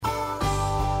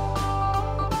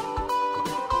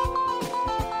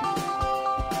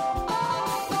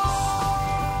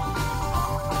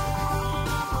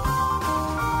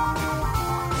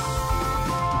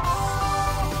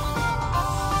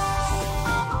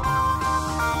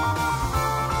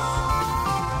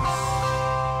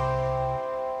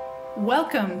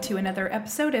welcome to another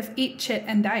episode of Eat, Chit,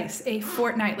 and Dice, a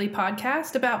fortnightly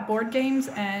podcast about board games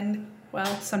and, well,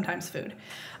 sometimes food.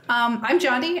 I'm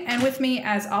Jondi, and with me,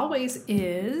 as always,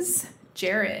 is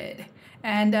Jared.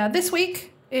 And this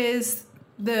week is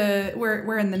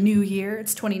we're in the new year.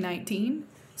 It's 2019.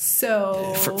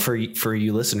 So for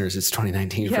you listeners, it's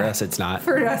 2019. Yeah, for us, it's not.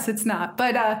 For us, it's not.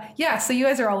 But yeah, so you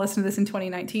guys are all listening to this in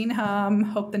 2019.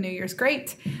 Hope the new year's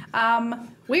great.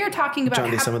 We are talking about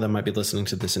Jondi. Some of them might be listening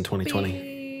to this in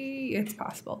 2020. It's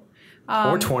possible.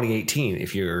 Or 2018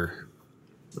 if you're.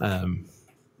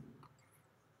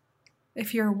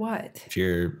 If you're what? If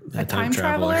you're a time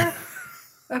traveler.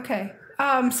 Okay.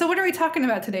 So what are we talking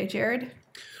about today, Jared?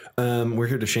 We're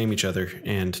here to shame each other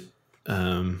and.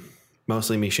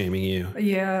 Mostly me shaming you.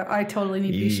 Yeah, I totally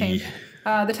need to be shamed.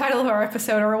 The title of our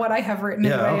episode, or what I have written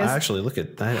anyway, is actually, look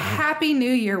at that. Happy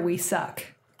New Year, we suck.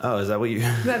 Oh, is that what you...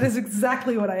 That is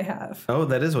exactly what I have. Oh,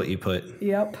 that is what you put.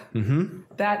 Yep. Mm-hmm.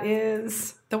 That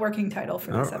is the working title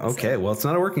for this episode. Okay, well, it's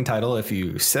not a working title if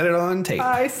you set it on tape.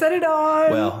 I set it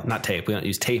on... Well, not tape. We don't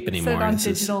use tape anymore. Set it on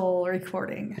digital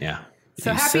recording. Yeah.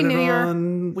 So Happy New Year,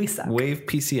 we suck. Wave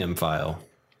PCM file.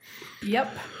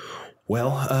 Yep.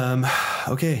 Well,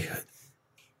 okay.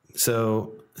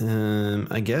 So,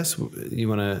 I guess you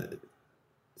want to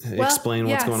explain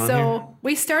what's going on here? So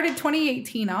we started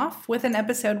 2018 off with an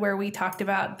episode where we talked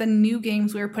about the new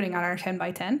games we were putting on our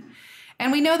 10x10.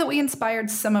 And we know that we inspired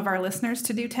some of our listeners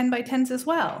to do 10x10s as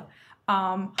well.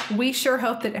 We sure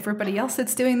hope that everybody else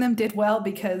that's doing them did well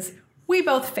because we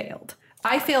both failed.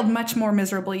 I failed much more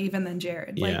miserably even than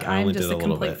Jared. Yeah, I'm just a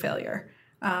complete failure.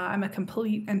 I'm a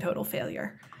complete and total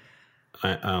failure.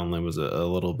 I only was a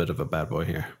little bit of a bad boy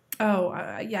here. Oh,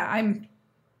 yeah,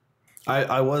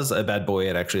 I was a bad boy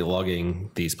at actually logging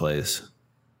these plays.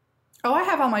 Oh, I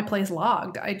have all my plays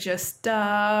logged. I just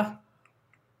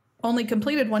only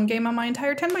completed one game on my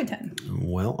entire 10x10.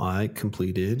 Well, I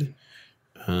completed.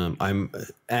 I'm,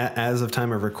 as of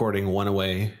time of recording, one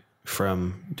away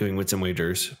from doing Wits and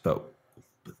Wagers. But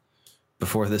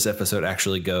before this episode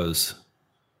actually goes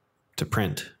to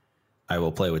print, I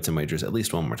will play Wits and Wagers at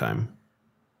least one more time.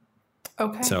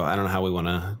 Okay. So I don't know how do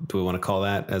we want to call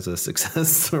that as a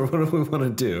success or what do we want to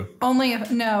do?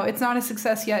 No, it's not a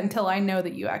success yet until I know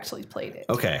that you actually played it.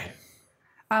 Okay.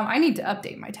 I need to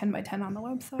update my 10x10 on the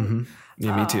website. Mm-hmm.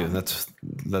 Yeah, me too.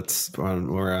 That's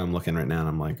where I'm looking right now. And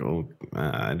I'm like,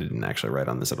 I didn't actually write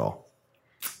on this at all.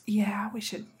 Yeah, we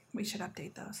should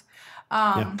update those.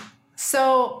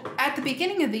 So at the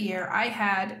beginning of the year, I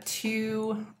had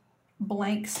 2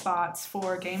 blank spots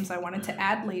for games I wanted to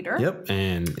add later. Yep,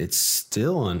 and it's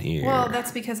still on here. Well,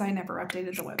 that's because I never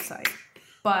updated the website.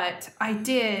 But I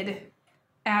did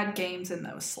add games in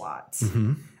those slots.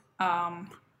 Mm-hmm.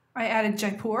 I added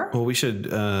Jaipur. Well, we should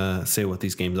say what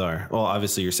these games are. Well,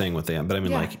 obviously you're saying what they are, but I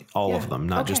mean all of them,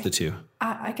 not just the 2.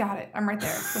 I got it. I'm right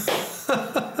there.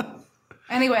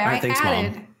 Anyway, I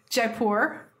added Mom.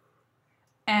 Jaipur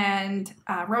and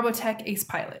Robotech Ace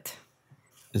Pilot.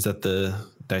 Is that the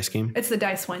dice game? It's the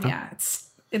dice one, yeah.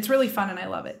 It's really fun and I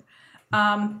love it.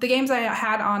 The games I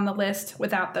had on the list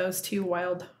without those 2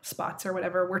 wild spots or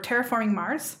whatever were Terraforming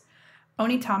Mars,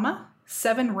 Onitama,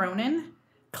 Seven Ronin,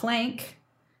 Clank,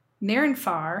 Near and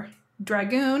Far,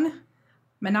 Dragoon,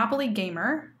 Monopoly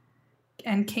Gamer,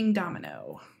 and King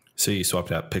Domino. So you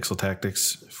swapped out Pixel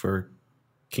Tactics for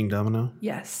King Domino?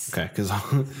 Yes. Okay,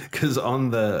 because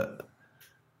on the...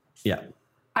 Yeah.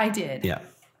 I did. Yeah.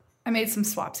 I made some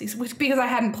swapsies, because I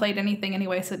hadn't played anything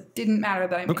anyway, so it didn't matter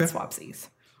that I made swapsies.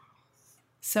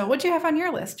 So what'd you have on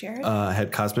your list, Jared? I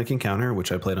had Cosmic Encounter,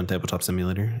 which I played on Tabletop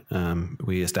Simulator.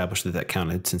 We established that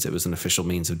counted since it was an official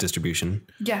means of distribution.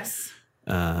 Yes.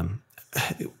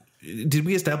 Did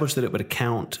we establish that it would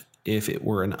count if it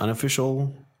were an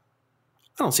unofficial?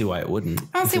 I don't see why it wouldn't.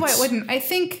 I don't see why it wouldn't. I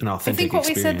think what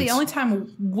we said the only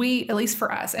time at least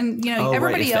for us, and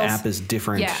everybody else. The app is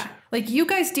different. Yeah. Like you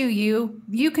guys do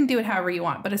you can do it however you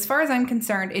want. But as far as I'm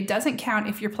concerned, it doesn't count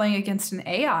if you're playing against an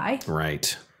AI.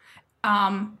 Right.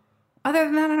 Other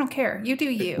than that, I don't care. You do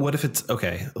you. What if it's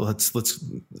okay? Let's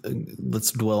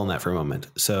dwell on that for a moment.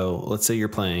 So let's say you're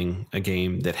playing a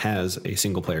game that has a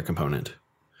single player component.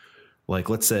 Like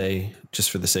let's say, just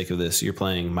for the sake of this, you're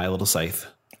playing My Little Scythe.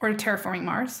 Or Terraforming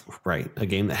Mars. Right. A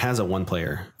game that has a 1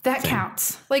 player. That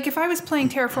counts. Like if I was playing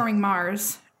Terraforming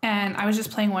Mars and I was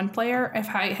just playing 1 player, if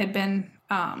I had been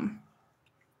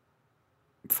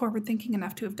forward thinking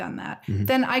enough to have done that,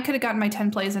 then I could have gotten my 10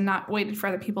 plays and not waited for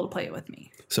other people to play it with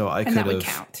me. So that would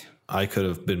count. I could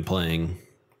have been playing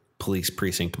Police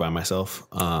Precinct by myself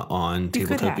on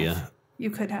Tabletopia.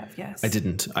 You could have, yes. I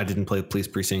didn't play Police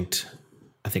Precinct.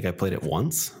 I think I played it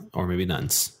once or maybe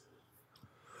once.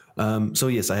 So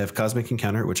yes, I have Cosmic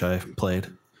Encounter, which I played.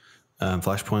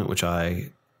 Flashpoint, which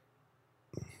I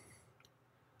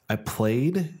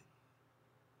played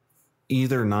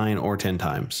either 9 or 10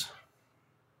 times.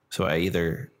 So I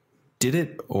either did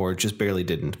it or just barely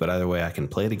didn't, but either way I can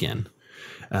play it again.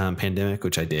 Pandemic,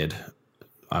 which I did.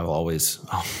 I'll always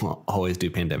do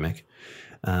Pandemic.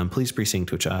 Police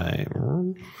Precinct, which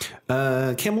Camel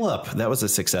Up, that was a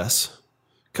success.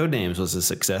 Codenames was a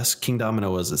success. King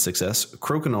Domino was a success.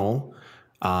 Crokinole,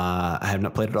 I have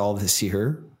not played it all this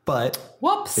year, but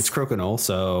Whoops. It's Crokinole,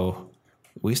 so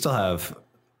we still have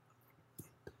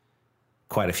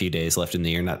quite a few days left in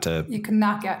the year. You can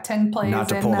knock out 10 plays. Not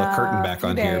to pull the curtain back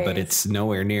on days. here, but it's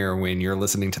nowhere near when you're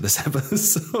listening to this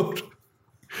episode.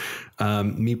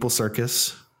 Meeple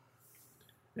Circus.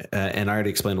 And I already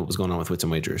explained what was going on with Wits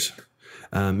and Wagers.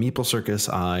 Meeple Circus,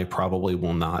 I probably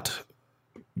will not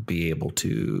be able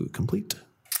to complete.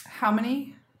 How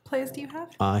many plays do you have?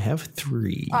 I have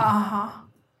 3. Yeah.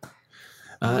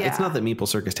 It's not that Meeple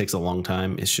Circus takes a long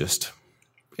time. It's just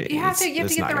you have to get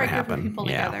the right group of people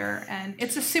Yeah. together, and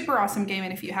it's a super awesome game.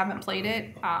 And if you haven't played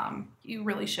it, you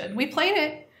really should. We played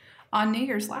it on New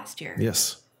Year's last year.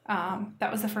 Yes.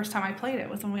 That was the first time I played it.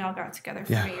 Was when we all got together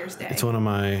for New Year's Day. It's one of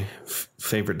my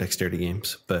favorite dexterity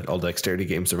games, but all dexterity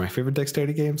games are my favorite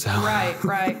dexterity games. So.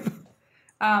 Right.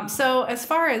 So as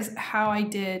far as how I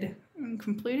did in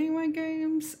completing my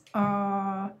games,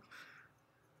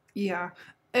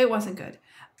 it wasn't good.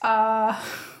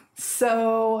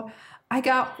 So I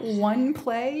got 1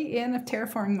 play in of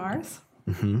Terraforming Mars.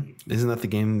 Mm-hmm. Isn't that the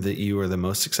game that you are the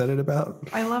most excited about?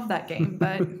 I love that game,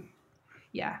 but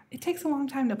yeah, it takes a long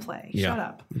time to play. Yeah, Shut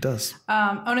up. It does.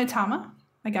 Onitama,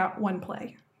 I got 1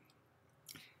 play.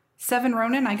 7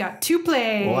 Ronin, I got 2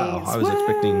 plays. Wow, I was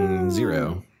expecting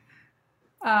 0.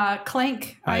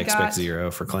 Clank, I got expect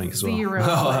 0 for Clank as well. 0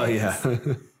 Oh, plays.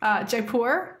 yeah.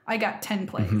 Jaipur, I got 10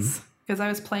 plays because I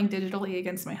was playing digitally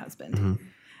against my husband.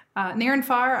 Near and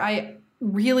Far, I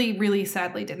really, really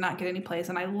sadly did not get any plays,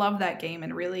 and I love that game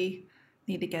and really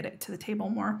need to get it to the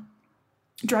table more.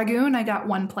 Dragoon, I got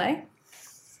 1 play,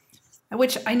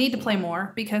 which I need to play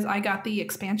more because I got the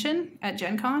expansion at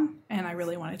Gen Con, and I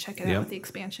really want to check it out with the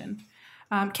expansion.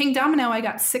 King Domino, I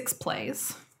got 6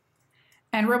 plays.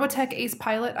 And Robotech Ace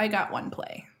Pilot, I got 1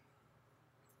 play.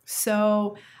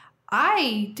 So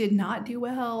I did not do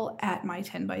well at my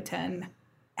 10x10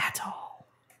 at all.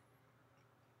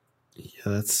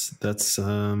 Yeah, that's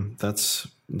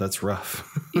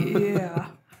rough. Yeah.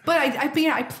 But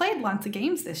I played lots of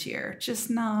games this year, just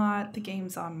not the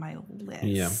games on my list.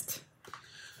 Yeah.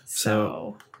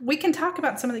 So we can talk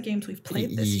about some of the games we've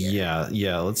played this year.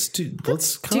 Yeah. Let's do that.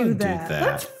 Let's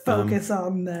focus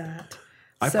on that.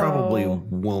 I probably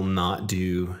will not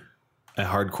do a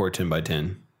hardcore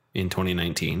 10x10 in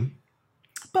 2019.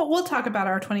 But we'll talk about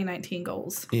our 2019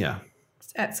 goals. Yeah.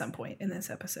 At some point in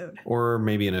this episode. Or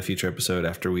maybe in a future episode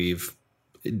after we've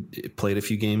played a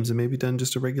few games and maybe done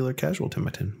just a regular casual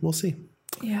 10x10. We'll see.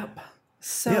 Yep.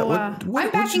 So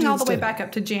I'm backing all the way back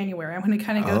up to January. I'm going to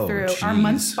kind of go through our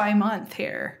month by month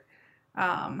here.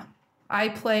 I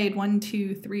played 1,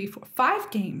 2, 3, 4,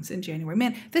 5 games in January.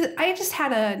 Man, I just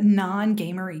had a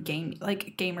non-gamer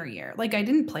year. Like I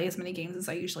didn't play as many games as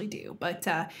I usually do. But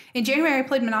in January, I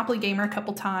played Monopoly Gamer a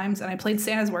couple times, and I played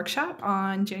Santa's Workshop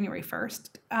on January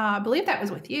 1st. I believe that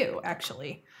was with you,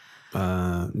 actually.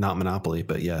 Not Monopoly,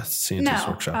 but yes, Santa's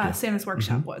Workshop. Santa's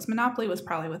Workshop was. Monopoly was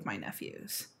probably with my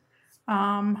nephews.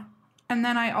 And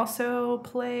then I also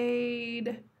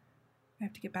played... I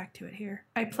have to get back to it here.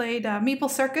 I played Meeple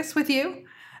Circus with you,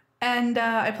 and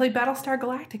I played Battlestar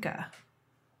Galactica.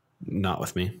 Not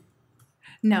with me.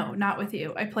 No, not with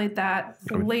you. I played that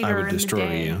later in the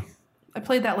day. You. I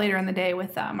played that later in the day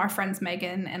with our friends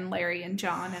Megan and Larry and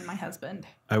John and my husband.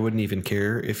 I wouldn't even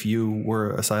care if you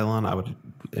were a Cylon. I would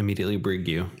immediately brig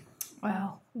you.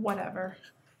 Well, whatever.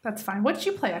 That's fine. What did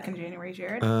you play back in January,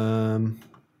 Jared?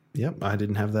 Yep, I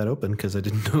didn't have that open because I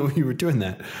didn't know you were doing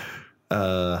that.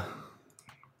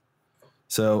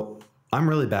 So I'm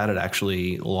really bad at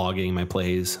actually logging my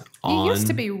plays on. You used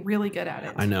to be really good at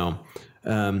it. I know.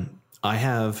 I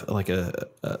have like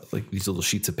these little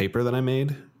sheets of paper that I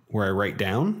made where I write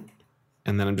down,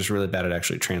 and then I'm just really bad at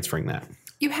actually transferring that.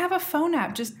 You have a phone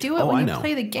app. Just do it when you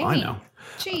play the game. I know.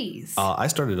 Jeez. I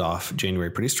started off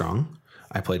January pretty strong.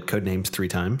 I played Codenames 3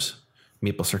 times,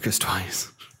 Meeple Circus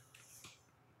twice.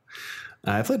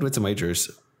 I played Wits and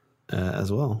Wagers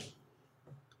as well,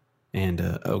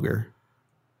 and Ogre.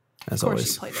 As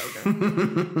always. Of course you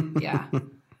played Ogre. Yeah.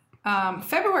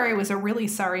 February was a really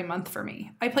sorry month for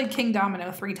me. I played King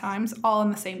Domino 3 times, all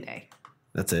in the same day.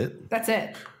 That's it? That's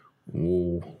it.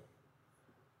 Ooh.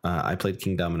 I played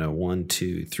King Domino 1,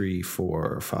 2, 3,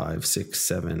 4, 5, 6,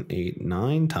 7, 8,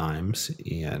 9 times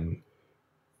in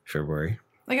February.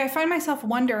 Like, I find myself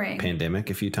wondering, Pandemic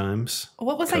a few times.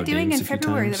 what was I Code doing Names in a few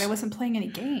February times. that I wasn't playing any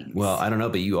games? Well, I don't know,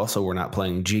 but you also were not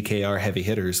playing GKR heavy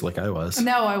hitters like I was.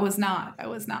 No, I was not.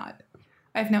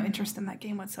 I have no interest in that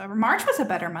game whatsoever. March was a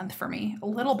better month for me, a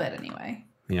little bit anyway.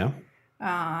 Yeah.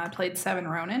 I played 7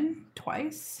 Ronin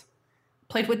twice.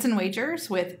 Played Wits and Wagers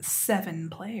with 7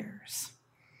 players.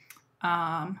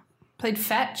 Played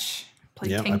Fetch.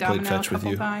 Played Yeah, King I played Domino Fetch a with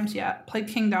couple you. times. Yeah, played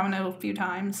King Domino a few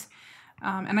times.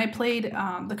 And I played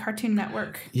the Cartoon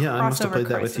Network. Yeah, I must have crossover played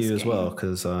that with crisis you as game. well,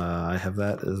 because I have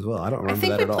that as well. I don't I remember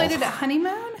think that we at all. played it at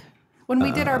Honeymoon when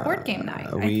we did our board game night.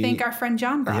 I think our friend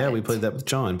John brought it. Yeah, we played that with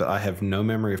John, but I have no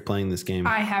memory of playing this game.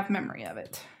 I have memory of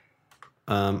it.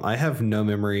 I have no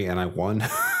memory, and I won,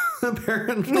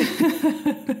 apparently.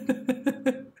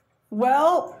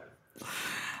 Well,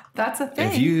 that's a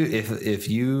thing. If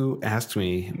you asked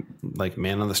me, like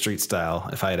man on the street style,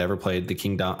 if I had ever played the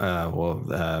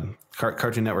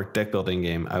Cartoon Network deck building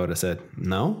game, I would have said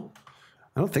no.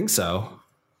 I don't think so.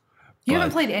 You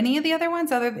haven't played any of the other ones?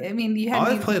 You had.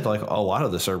 I've played like a lot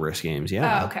of the Cerberus games.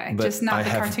 Yeah. Oh, okay. But Just not I the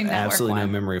have Cartoon Network absolutely no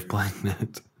one. memory of playing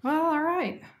it. Well, all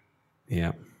right.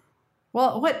 Yeah.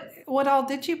 Well, what all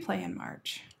did you play in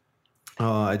March?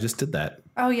 Oh, I just did that.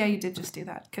 Oh yeah, you did just do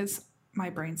that because my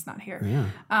brain's not here.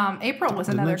 Yeah. April was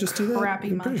Didn't I another just do that? crappy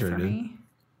I'm month pretty sure for I did. me.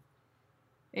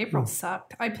 April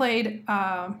sucked. I played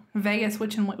Vegas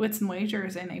Wits and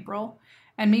Wagers in April,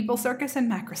 and Meeple Circus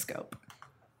and Macroscope.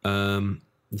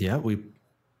 Yeah, we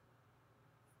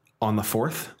on the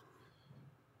 4th.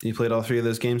 You played all 3 of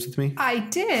those games with me, I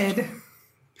did.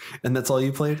 and that's all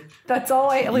you played. That's all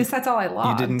I. At least that's all I You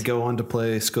logged. didn't go on to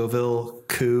play Scoville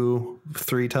Coup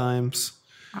 3 times.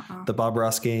 The Bob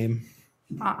Ross game.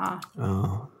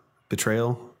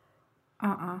 Betrayal.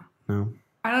 No.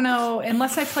 I don't know,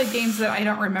 unless I played games that I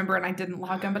don't remember and I didn't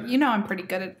log them. But I'm pretty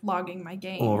good at logging my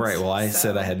games. Well, right. Well, I so.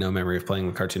 said I had no memory of playing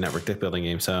the Cartoon Network deck building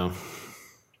game, so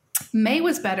May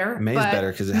was better. May's but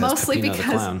better because it has mostly Peppino the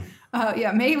because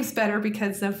Clown. May was better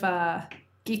because of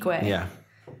Geekway. Yeah.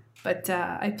 But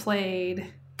I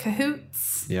played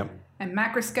Cahoots Yep. and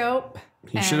Macroscope.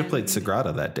 You should have played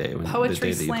Sagrada that day. The Poetry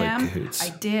day that you Slam. played Cahoots.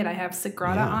 I did. I have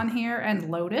Sagrada Yeah. on here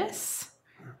and Lotus.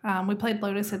 We played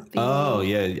Lotus at the. Oh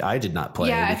yeah, I did not play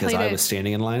Yeah, I because played I it. was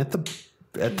standing in line at the.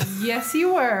 Yes,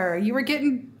 you were. You were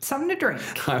getting something to drink.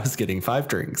 I was getting 5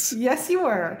 drinks. Yes, you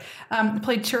were.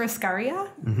 Played Churrascaria,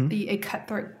 Mm-hmm. a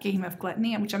cutthroat game of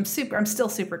gluttony, which I'm still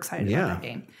super excited Yeah. about that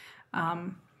game.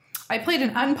 I played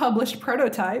an unpublished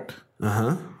prototype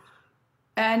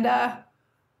and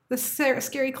the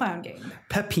Scary Clown game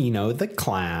Peppino the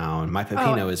Clown. My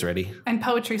Peppino is ready. and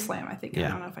Poetry Slam. I think I Yeah.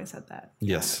 don't know if I said that.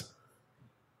 Yes.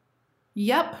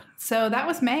 Yep. So that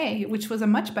was May, which was a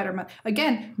much better month.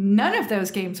 Again, none of those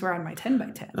games were on my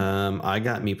 10x10. I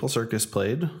got Meeple Circus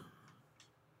played.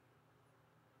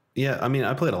 Yeah, I mean,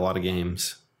 I played a lot of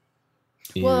games.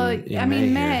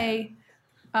 May.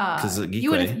 'Cause of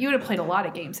You would Geekway. have played a lot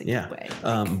of games at Yeah.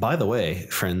 Geekway. By the way,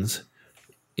 friends,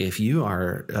 if you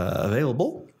are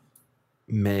available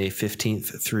May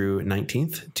 15th through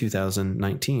 19th,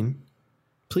 2019,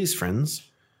 please, friends,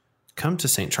 come to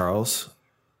St. Charles.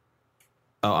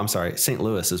 Oh, I'm sorry. St.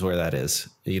 Louis is where that is.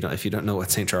 If you don't know what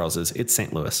St. Charles is, it's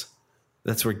St. Louis.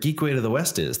 That's where Geekway to the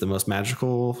West is, the most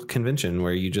magical convention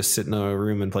where you just sit in a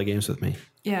room and play games with me.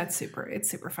 Yeah, it's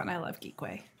super fun. I love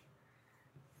Geekway.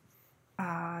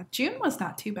 June was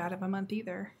not too bad of a month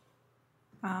either.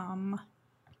 That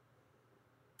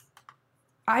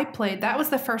was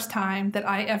the first time that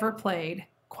I ever played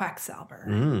Quacksalber.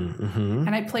 Mm-hmm.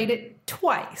 And I played it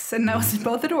twice, and that was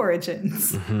both at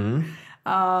Origins.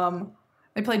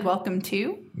 I played Welcome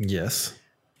to, Yes.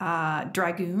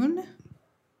 Dragoon,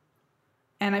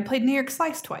 and I played New York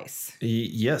Slice twice.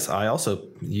 Yes,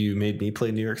 you made me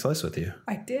play New York Slice with you.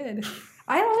 I did.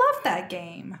 I love that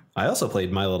game. I also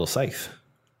played My Little Scythe.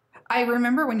 I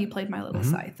remember when you played My Little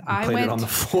Scythe. I Played it on the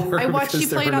floor. I watched because you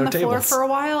there play it were on no the floor tables. for a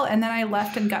while, and then I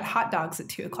left and got hot dogs at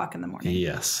 2:00 in the morning.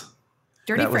 Yes.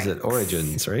 Dirty That was Franks. at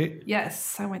Origins, right?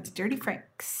 Yes, I went to Dirty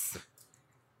Franks.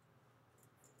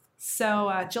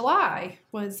 So July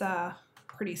was a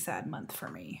pretty sad month for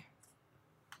me.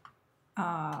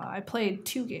 I played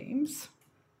 2 games.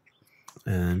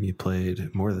 You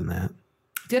played more than that.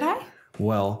 Did I?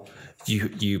 Well,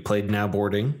 you played Now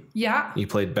Boarding. Yeah. You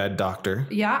played Bad Doctor.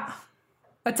 Yeah.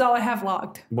 That's all I have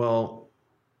logged. Well,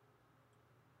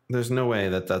 there's no way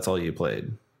that that's all you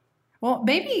played. Well,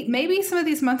 maybe some of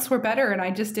these months were better and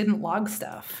I just didn't log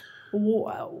stuff.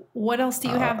 What else do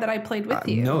you have that I played with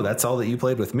you? No, that's all that you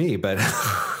played with me. But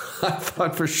I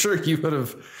thought for sure you would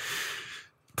have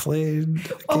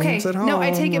played Okay, games at home. no,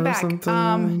 I take it or back.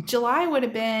 something. July would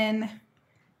have been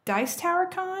Dice Tower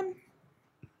Con.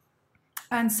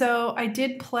 And so I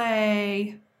did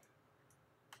play.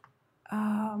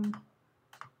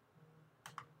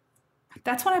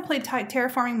 That's when I played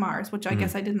Terraforming Mars, which I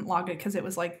guess I didn't log it because it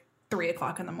was like 3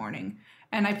 o'clock in the morning.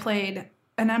 And I played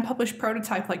an unpublished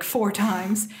prototype like 4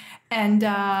 times. And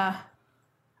I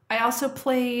also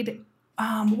played,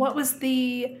 what was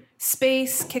the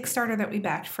space Kickstarter that we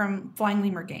backed from Flying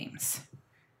Lemur Games?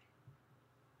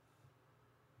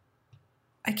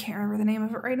 I can't remember the name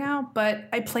of it right now, but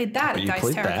I played that at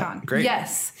Dice Tower Con. Great.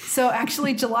 Yes. So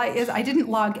actually I didn't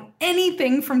log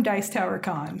anything from Dice Tower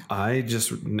Con. I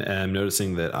just am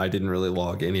noticing that I didn't really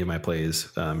log any of my plays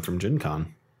from Gen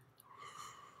Con.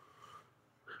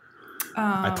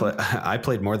 I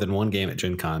played more than one game at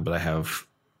Gen Con, but I have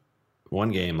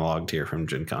one game logged here from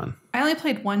Gen Con. I only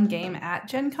played one game at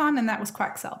Gen Con, and that was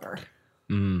Quacksalver.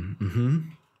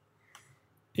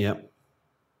 Yep.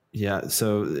 Yeah.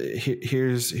 So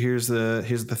here's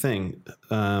the thing.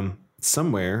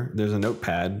 Somewhere there's a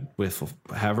notepad with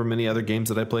however many other games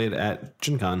that I played at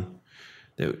Gen Con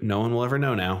that no one will ever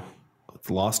know now. It's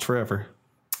lost forever.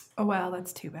 Oh, well,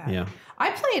 that's too bad. Yeah.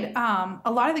 I played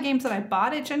a lot of the games that I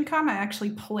bought at Gen Con. I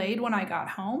actually played when I got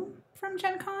home from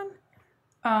Gen Con.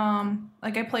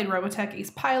 Like I played Robotech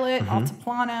Ace Pilot,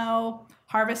 Altiplano,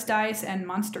 Harvest Dice, and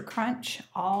Monster Crunch,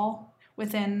 all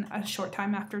within a short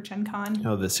time after Gen Con.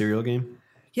 Oh, the cereal game?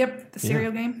 Yep, the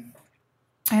cereal game.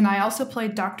 And I also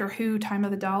played Doctor Who, Time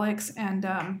of the Daleks,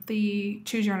 and the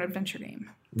Choose Your Own Adventure game.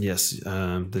 Yes,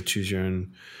 the Choose Your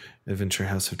Own Adventure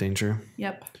House of Danger.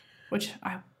 Yep,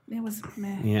 it was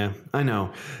meh. Yeah, I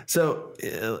know. So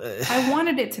I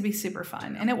wanted it to be super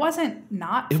fun, and it wasn't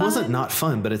not fun. It wasn't not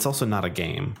fun, but it's also not a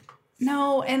game.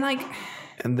 No, and like...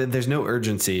 And then there's no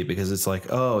urgency because it's like,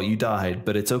 oh, you died,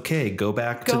 but it's okay. Go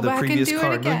back to the previous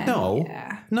card. Like, no.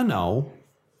 Yeah. No.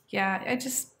 Yeah,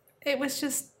 it was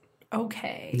just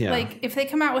okay. Yeah. Like, if they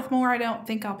come out with more, I don't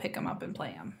think I'll pick them up and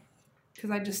play them.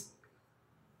 Because I just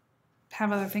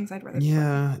have other things I'd rather play.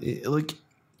 Yeah, like,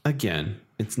 again,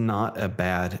 it's not a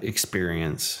bad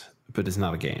experience, but it's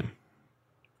not a game.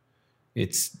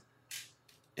 It's,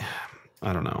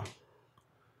 I don't know.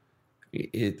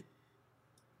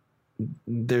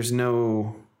 There's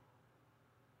nothing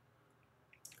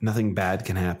bad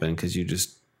can happen because you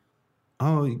just,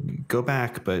 go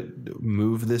back, but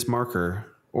move this marker.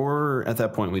 Or at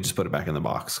that point, we just put it back in the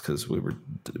box because we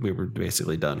were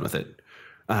basically done with it.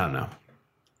 I don't know.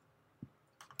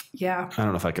 Yeah. I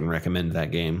don't know if I can recommend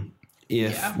that game.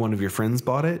 If one of your friends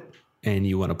bought it and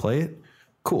you want to play it,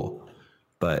 cool.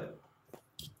 But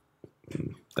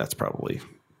that's probably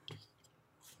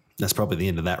the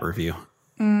end of that review.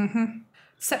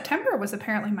 September was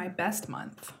apparently my best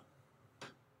month.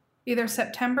 Either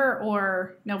September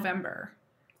or November.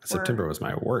 September was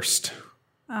my worst.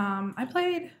 I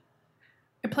played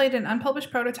an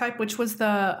unpublished prototype, which was the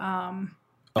Imagineers.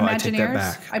 I take that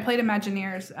back. I played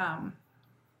Imagineers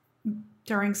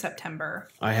during September.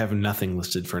 I have nothing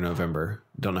listed for November.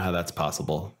 Don't know how that's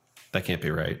possible. That can't be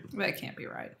right. That can't be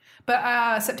right.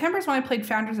 But September is when I played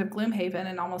Founders of Gloomhaven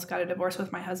and almost got a divorce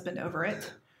with my husband over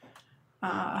it.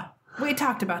 We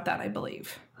talked about that, I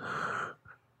believe.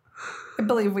 I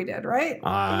believe we did, right?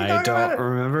 I don't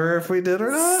remember if we did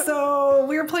or not. So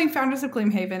we were playing Founders of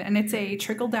Gloomhaven, and it's a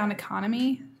trickle-down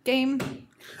economy game.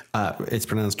 It's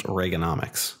pronounced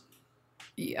Reaganomics.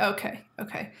 Yeah,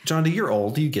 okay. John, you're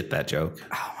old. You get that joke.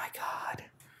 Oh, my God.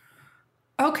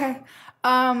 Okay.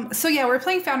 So, yeah, we're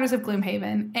playing Founders of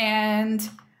Gloomhaven, and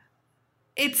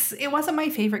it wasn't my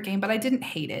favorite game, but I didn't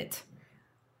hate it.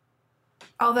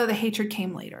 Although the hatred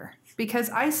came later. Because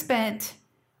I spent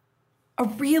a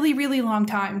really, really long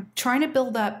time trying to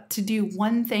build up to do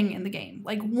one thing in the game.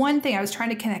 Like one thing. I was trying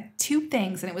to connect 2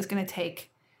 things, and it was going to take,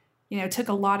 it took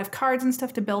a lot of cards and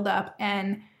stuff to build up.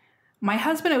 And my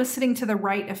husband was sitting to the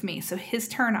right of me, so his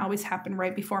turn always happened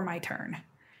right before my turn.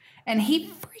 And he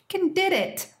freaking did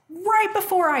it right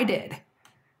before I did.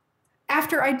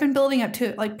 After I'd been building up to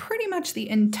it, like pretty much the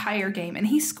entire game. And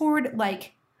he scored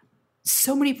like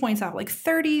so many points off, like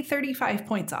 30, 35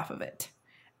 points off of it.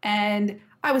 And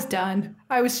I was done.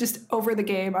 I was just over the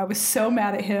game. I was so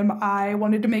mad at him. I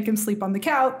wanted to make him sleep on the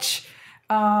couch.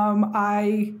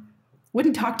 I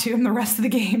wouldn't talk to him the rest of the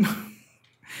game.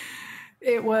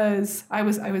 I was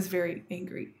very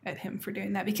angry at him for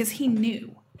doing that because he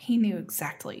knew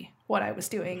exactly what I was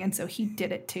doing. And so he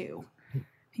did it too.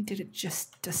 He did it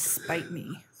just to spite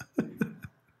me.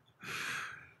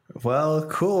 Well,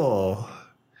 cool.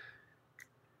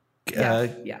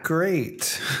 Yeah.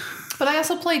 Great. But I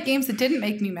also played games that didn't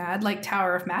make me mad, like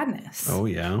Tower of Madness. Oh,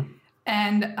 yeah.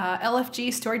 And LFG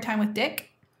Storytime with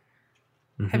Dick.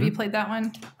 Mm-hmm. Have you played that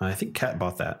one? I think Kat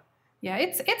bought that. Yeah,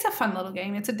 it's a fun little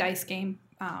game. It's a dice game.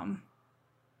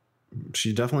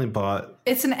 She definitely bought...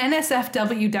 It's an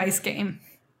NSFW dice game.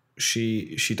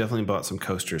 She definitely bought some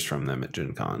coasters from them at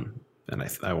Gen Con. And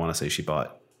I want to say she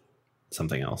bought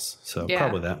something else. So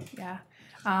probably that. Yeah.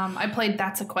 I played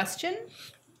That's a Question.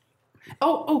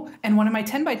 Oh, and one of my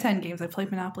 10x10 games, I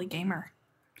played Monopoly Gamer.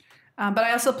 But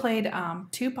I also played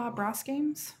 2 Bob Ross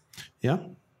games. Yeah.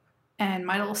 And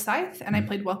My Little Scythe. And I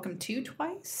played Welcome to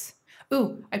twice.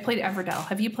 Ooh, I played Everdell.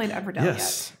 Have you played Everdell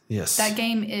yet? Yes. That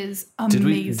game is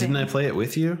amazing. Didn't I play it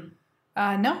with you?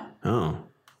 No. Oh.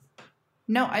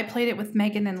 No, I played it with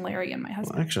Megan and Larry and my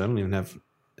husband. Well, actually, I don't even have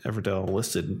Everdell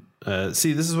listed.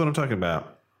 See, this is what I'm talking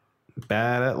about.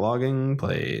 Bad at logging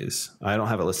plays. I don't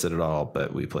have it listed at all,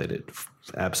 but we played it.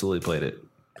 Absolutely played it.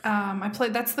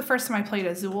 That's the first time I played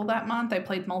Azul that month. I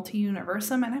played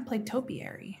Multi-Universum and I played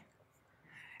Topiary.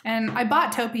 And I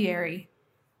bought Topiary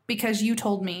because you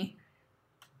told me,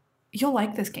 you'll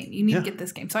like this game. You need to get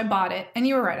this game. So I bought it. And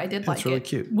you were right. I did like it. It's really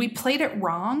cute. We played it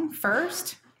wrong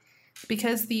first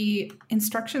because the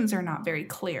instructions are not very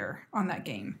clear on that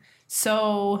game.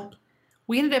 So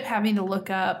we ended up having to look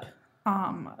up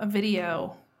a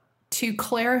video to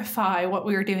clarify what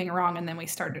we were doing wrong. And then we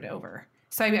started over.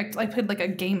 So I played like a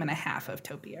game and a half of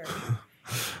Topiary.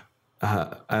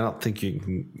 I don't think you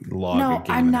can log a game.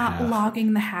 No, I'm not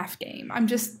logging the half game. I'm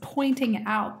just pointing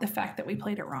out the fact that we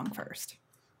played it wrong first.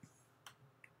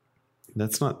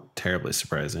 That's not terribly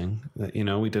surprising.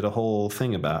 We did a whole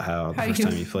thing about how the first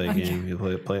time you play a game, you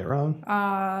play it wrong.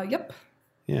 Yep.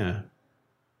 Yeah.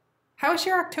 How was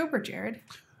your October, Jared?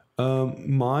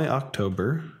 My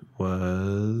October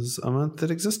was a month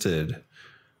that existed.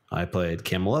 I played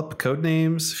Camel Up,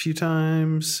 Codenames a few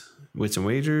times, Wits and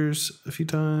Wagers a few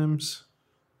times.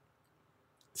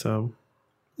 So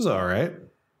it was all right.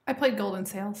 I played Golden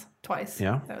Sails twice.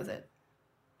 Yeah. That was it.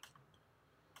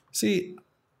 See,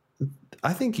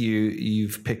 I think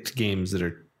you've picked games that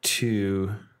are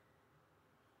too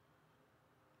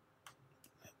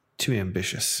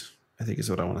ambitious, I think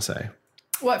is what I want to say.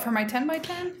 What, for my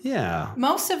 10x10? Yeah.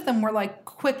 Most of them were like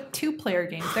quick 2-player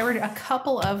games. There were a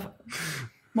couple of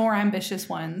more ambitious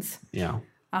ones. Yeah.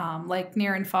 Like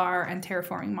Near and Far and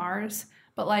Terraforming Mars.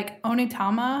 But like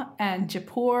Onitama and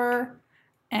Jaipur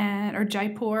and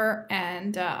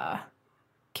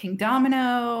King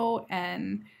Domino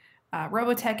and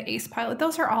Robotech Ace Pilot,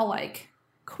 those are all like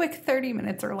quick 30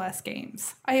 minutes or less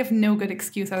games. I have no good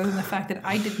excuse other than the fact that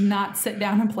I did not sit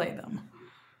down and play them.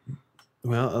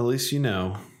 Well, at least you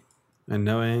know. And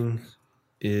knowing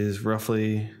is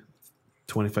roughly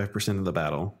 25% of the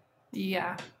battle.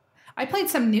 Yeah. I played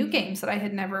some new games that I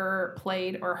had never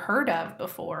played or heard of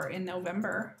before in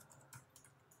November,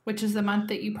 which is the month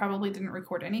that you probably didn't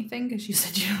record anything because you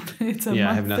said it's a month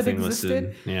I have nothing that existed.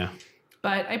 listed. Yeah.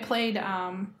 But I played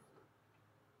a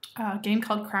game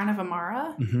called Crown of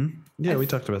Amara. Mm-hmm. Yeah, we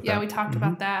talked about that. Yeah, we talked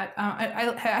about that.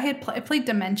 I played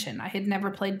Dimension. I had never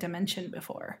played Dimension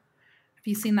before. Have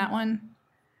you seen that one?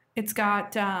 It's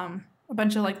got a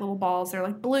bunch of like little balls. They're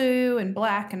like blue and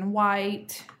black and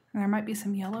white. And there might be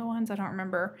some yellow ones. I don't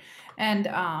remember. And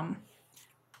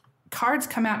cards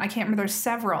come out. And I can't remember. There's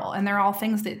several. And they're all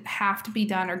things that have to be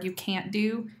done or you can't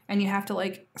do. And you have to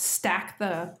like stack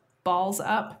the balls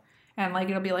up. And like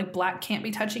it'll be like black can't be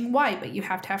touching white. But you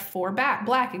have to have 4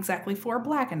 black, exactly 4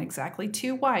 black, and exactly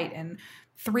 2 white. And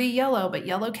 3 yellow, but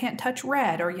yellow can't touch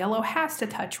red, or yellow has to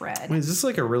touch red. Wait, is this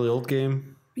like a really old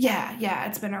game? Yeah,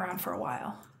 it's been around for a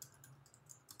while.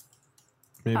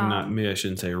 Maybe not. Maybe I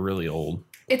shouldn't say really old.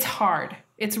 It's hard.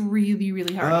 It's really,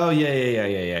 really hard. Oh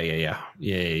yeah.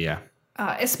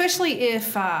 Especially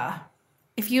if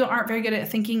you aren't very good at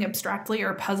thinking abstractly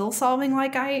or puzzle solving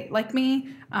like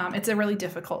me, it's a really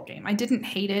difficult game. I didn't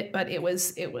hate it, but it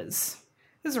was a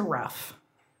rough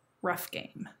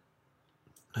game.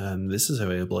 This is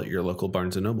available at your local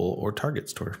Barnes & Noble or Target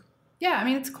store. Yeah, I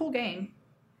mean, it's a cool game.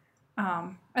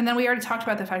 And then we already talked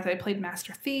about the fact that I played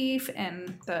Master Thief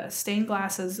and the Stained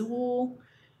Glass Azul.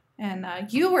 And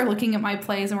you were looking at my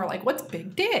plays and were like, what's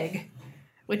Big Dig?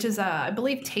 Which is, I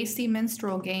believe, Tasty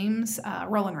Minstrel Games,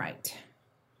 Roll and Write.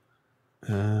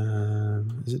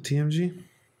 Is it TMG?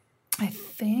 I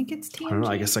think it's TMG. I don't know.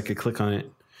 I guess I could click on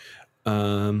it.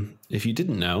 If you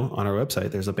didn't know, on our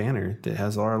website, there's a banner that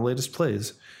has all our latest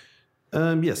plays.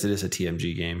 Yes, it is a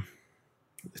TMG game.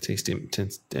 A Tasty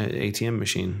ATM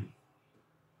machine.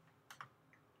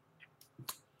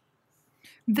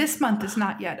 This month is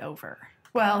not yet over.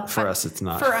 Well, For us, it's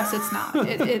not. For us, it's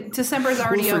not. December is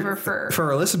already over for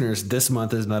our listeners. This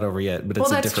month is not over yet, but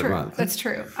it's a different month. That's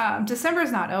true. December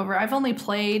is not over. I've only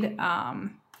played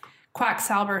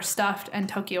Quacksalber Stuffed and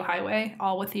Tokyo Highway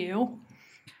all with you,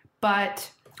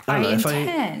 but I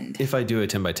intend. If I do a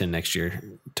 10x10 next year,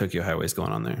 Tokyo Highway is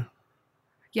going on there.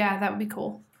 Yeah, that would be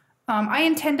cool. I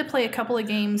intend to play a couple of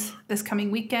games this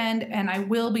coming weekend, and I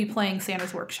will be playing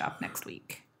Santa's Workshop next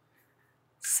week.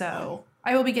 So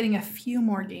I will be getting a few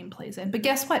more gameplays in. But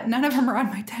guess what? None of them are on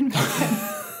my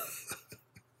 10x10.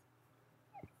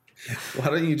 Why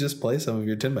don't you just play some of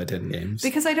your 10x10 games?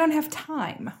 Because I don't have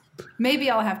time. Maybe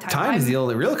I'll have time. Time is the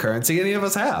only real currency any of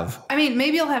us have. I mean,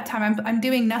 maybe I'll have time. I'm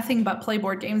doing nothing but play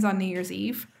board games on New Year's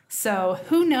Eve. So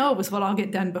who knows what I'll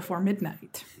get done before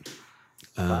midnight.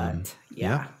 But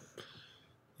yeah.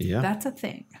 That's a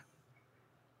thing.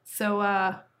 So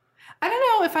I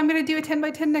don't know if I'm going to do a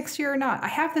 10x10 next year or not. I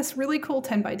have this really cool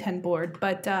 10x10 board,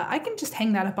 but I can just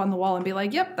hang that up on the wall and be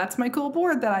like, yep, that's my cool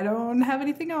board that I don't have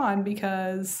anything on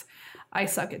because I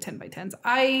suck at 10x10s.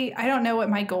 I don't know what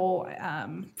my goal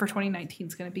for 2019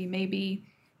 is going to be. Maybe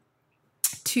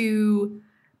to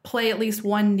play at least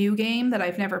one new game that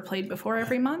I've never played before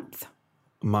every month.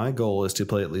 My goal is to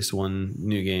play at least one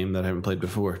new game that I haven't played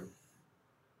before.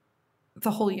 The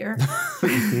whole year.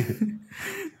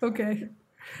 Okay.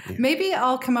 Yeah. Maybe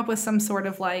I'll come up with some sort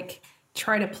of like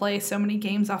try to play so many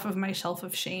games off of my shelf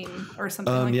of shame or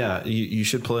something like that. Yeah, you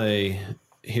should play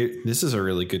here. This is a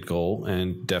really good goal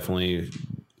and definitely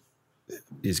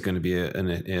is going to be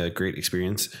a great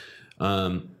experience.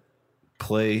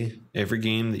 Play every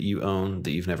game that you own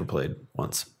that you've never played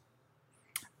once.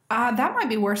 That might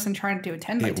be worse than trying to do a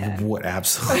 10x10. What?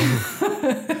 Absolutely.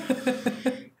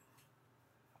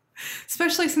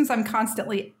 Especially since I'm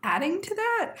constantly adding to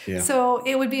that. Yeah. So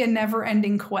it would be a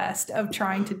never-ending quest of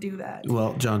trying to do that.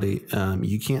 Well, John D.,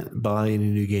 you can't buy any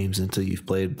new games until you've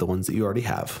played the ones that you already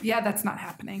have. Yeah, that's not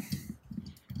happening.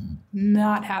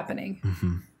 Not happening.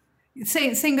 Mm-hmm.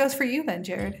 Same goes for you then,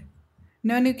 Jared.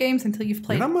 No new games until you've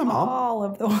played all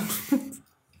of the ones.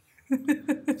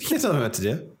 You can't tell me what to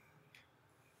do.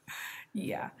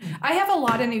 Yeah. I have a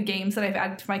lot of new games that I've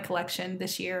added to my collection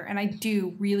this year, and I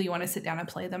do really want to sit down and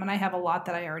play them. And I have a lot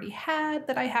that I already had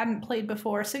that I hadn't played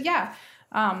before. So yeah,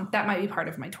 that might be part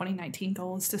of my 2019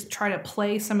 goal is to try to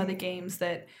play some of the games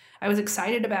that I was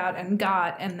excited about and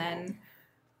got and then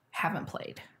haven't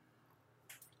played.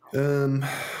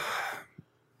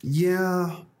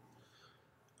 Yeah.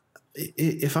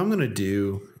 If I'm going to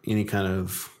do any kind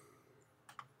of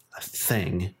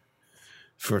thing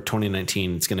for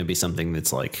 2019, it's going to be something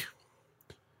that's like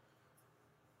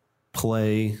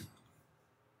play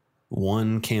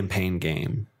one campaign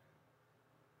game.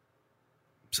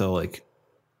 So like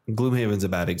Gloomhaven's a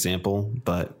bad example,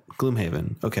 but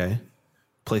Gloomhaven, okay.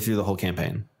 Play through the whole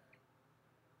campaign.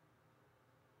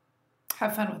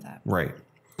 Have fun with that. Right.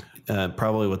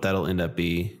 Probably what that'll end up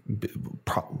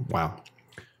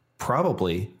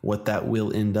Probably what that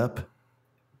will end up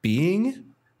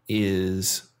being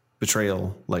is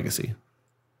Betrayal Legacy.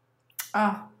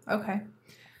 Oh, okay.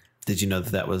 Did you know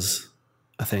that was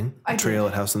a thing? Betrayal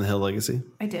at House on the Hill Legacy?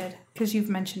 I did, because you've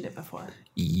mentioned it before.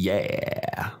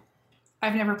 Yeah.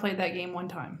 I've never played that game one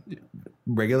time.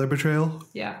 Regular Betrayal?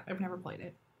 Yeah, I've never played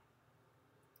it.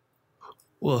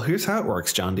 Well, here's how it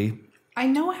works, John D. I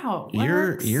know how it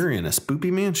works. You're in a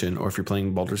spoopy mansion, or if you're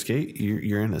playing Baldur's Gate,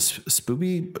 you're in a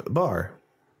spoopy bar.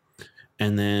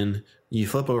 And then you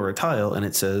flip over a tile and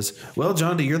it says, well,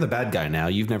 John D, you're the bad guy now.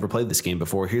 You've never played this game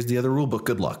before. Here's the other rule book.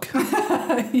 Good luck.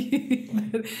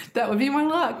 That would be my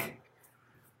luck.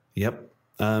 Yep.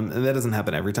 And that doesn't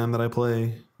happen every time that I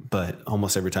play, but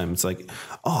almost every time it's like,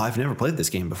 oh, I've never played this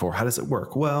game before. How does it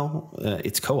work? Well,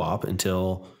 it's co-op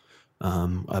until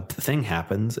a thing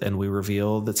happens and we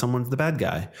reveal that someone's the bad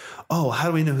guy. Oh, how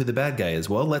do we know who the bad guy is?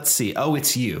 Well, let's see. Oh,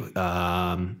 it's you.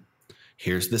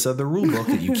 Here's this other rule book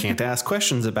that you can't ask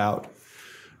questions about.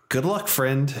 Good luck,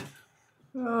 friend.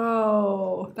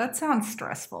 Oh, that sounds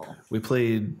stressful. We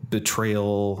played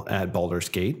Betrayal at Baldur's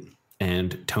Gate,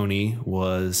 and Tony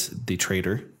was the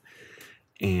traitor.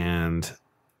 And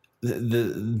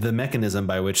the mechanism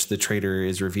by which the traitor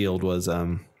is revealed was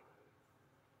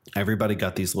everybody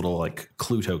got these little like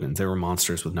clue tokens. They were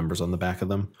monsters with numbers on the back of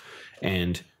them.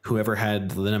 And whoever had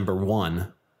the number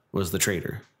 1 was the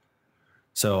traitor.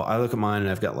 So I look at mine and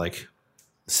I've got like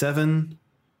 7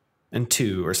 and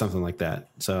 2 or something like that.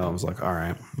 So I was like, all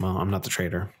right, well, I'm not the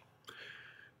traitor.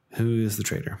 Who is the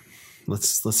traitor?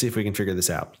 Let's see if we can figure this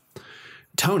out.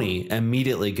 Tony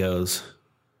immediately goes,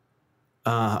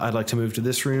 I'd like to move to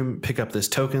this room, pick up this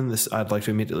token. I'd like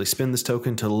to immediately spend this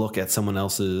token to look at someone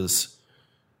else's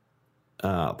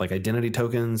like identity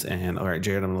tokens. And all right,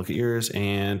 Jared, I'm gonna look at yours.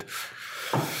 And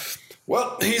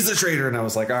well, he's the traitor. And I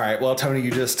was like, all right, well, Tony,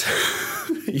 you just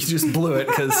you just blew it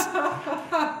because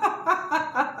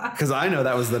I know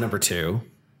that was the number 2,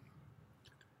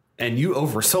 and you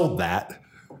oversold that.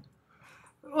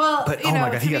 Well, but oh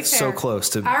my god, he got so close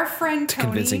to our friend Tony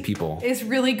convincing people. Is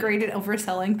really great at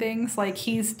overselling things. Like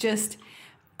he's just,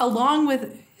 along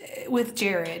with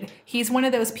Jared, he's one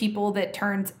of those people that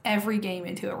turns every game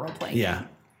into a role playing game.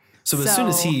 So as soon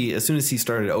as he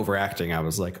started overacting, I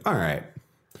was like, all right,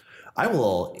 I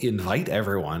will invite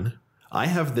everyone. I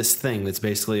have this thing that's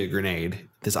basically a grenade,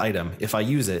 this item. If I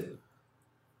use it,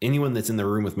 anyone that's in the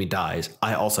room with me dies.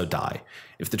 I also die.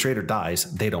 If the traitor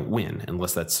dies, they don't win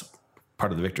unless that's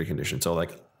part of the victory condition. So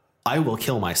like, I will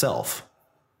kill myself.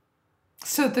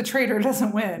 So the traitor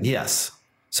doesn't win. Yes.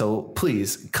 So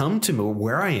please come to me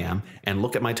where I am and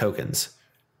look at my tokens,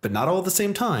 but not all at the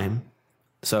same time.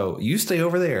 So you stay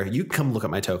over there. You come look at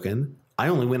my token. I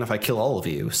only win if I kill all of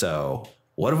you. So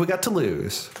what have we got to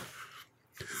lose?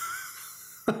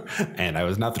 And I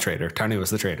was not the traitor. Tony was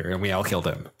the traitor, and we all killed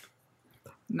him.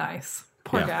 Nice.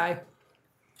 Poor guy.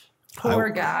 Poor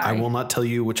guy. I will not tell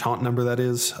you which haunt number that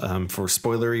is for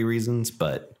spoilery reasons,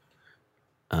 but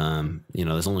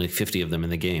there's only 50 of them in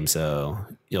the game, so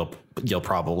you'll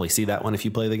probably see that one if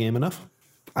you play the game enough.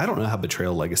 I don't know how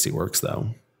Betrayal Legacy works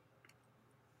though.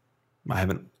 I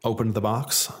haven't opened the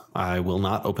box. I will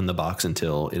not open the box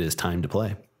until it is time to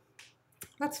play.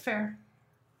 That's fair.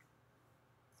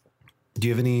 Do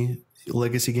you have any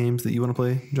Legacy games that you want to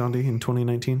play, John D, in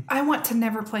 2019? I want to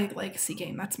never play a Legacy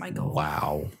game. That's my goal.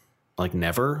 Wow. Like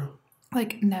never?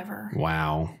 Like never.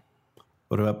 Wow.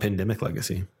 What about Pandemic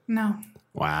Legacy? No.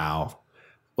 Wow.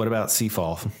 What about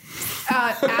Seafall?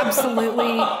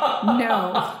 Absolutely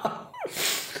no.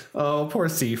 Oh, poor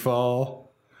Seafall.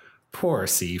 Poor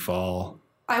Seafall.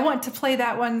 I want to play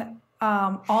that one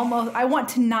almost. I want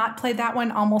to not play that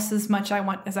one almost as much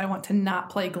as I want to not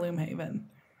play Gloomhaven.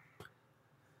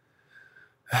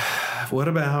 What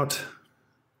about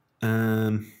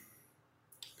all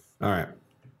right.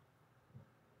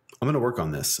 I'm going to work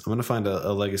on this. I'm going to find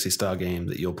a legacy style game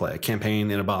that you'll play, a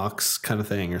campaign in a box kind of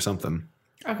thing or something.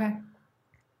 Okay.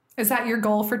 Is that your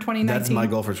goal for 2019? That's my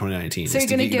goal for 2019. So you're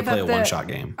going to give play up a one-shot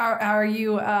game. Are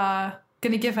you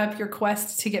going to give up your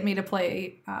quest to get me to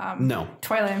play no.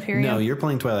 Twilight Imperium? No, you're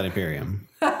playing Twilight Imperium.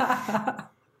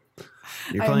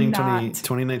 You're playing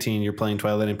 2019. You're playing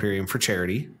Twilight Imperium for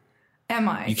charity. Am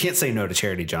I? You can't say no to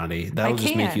charity, Johnny. That will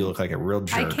just make you look like a real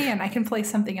jerk. I can play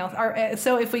something else.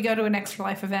 So if we go to an Extra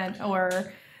Life event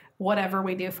or whatever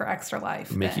we do for Extra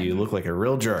Life, make you look like a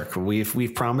real jerk.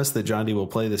 We've promised that Johnny will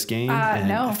play this game.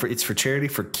 No, it's for charity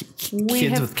for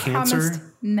kids with cancer.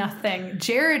 Nothing.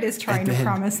 Jared is trying to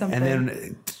promise something, and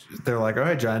then they're like, "All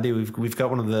right, Johnny, we've got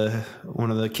one of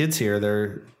the kids here.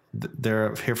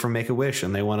 They're here from Make a Wish,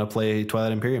 and they want to play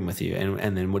Twilight Imperium with you."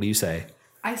 And then what do you say?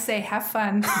 I say, have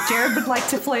fun. Jared would like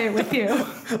to play it with you.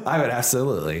 I would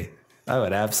absolutely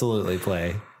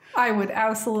play. I would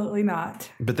absolutely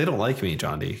not. But they don't like me,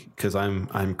 John D, because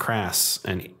I'm crass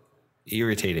and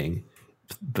irritating.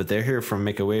 But they're here from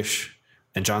Make a Wish,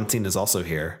 and John Cena is also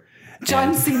here.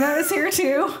 John Cena is here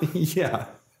too. Yeah.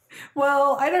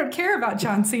 Well, I don't care about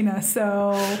John Cena,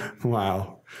 so.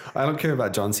 Wow. I don't care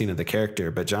about John Cena the character,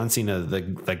 but John Cena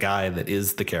the guy that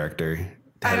is the character.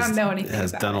 I don't know anything.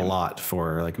 Has about done him. A lot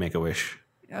for like Make a Wish.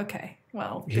 Okay,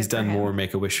 well, he's done more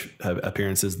Make a Wish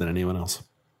appearances than anyone else.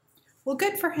 Well,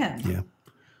 good for him. Yeah,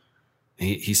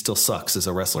 he still sucks as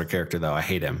a wrestler character though. I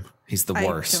hate him. He's the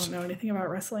worst. I don't know anything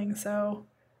about wrestling, so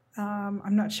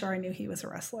I'm not sure I knew he was a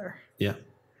wrestler. Yeah,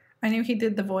 I knew he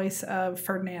did the voice of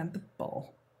Ferdinand the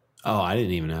Bull. Oh, I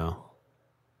didn't even know.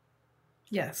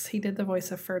 Yes, he did the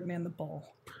voice of Ferdinand the Bull.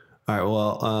 All right.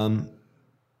 Well,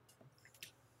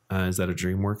 is that a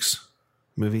DreamWorks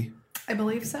movie? I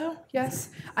believe so. Yes,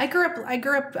 I grew up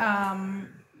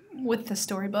with the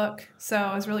storybook, so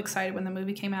I was really excited when the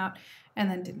movie came out,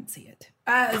 and then didn't see it.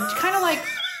 Kind of like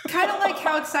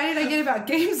how excited I get about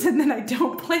games, and then I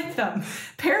don't play them.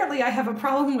 Apparently, I have a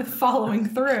problem with following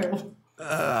through.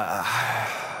 All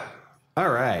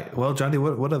right. Well, Johnny,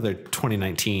 what other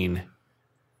 2019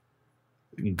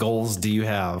 goals do you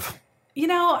have?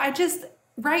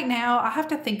 Right now, I have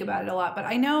to think about it a lot, but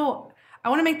I know I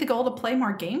want to make the goal to play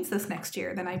more games this next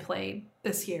year than I played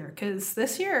this year. Because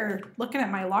this year, looking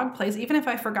at my log plays, even if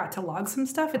I forgot to log some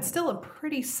stuff, it's still a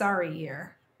pretty sorry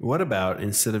year. What about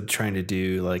instead of trying to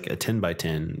do like a 10 by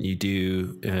 10, you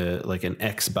do like an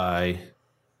X by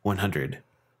 100?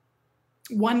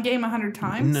 One game 100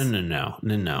 times? No.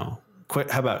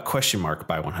 How about question mark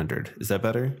by 100? Is that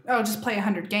better? Oh, just play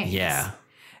 100 games. Yeah.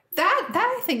 That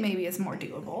I think maybe is more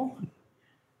doable.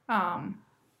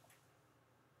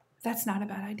 That's not a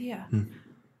bad idea.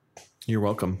 You're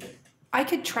welcome. I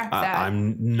could track that.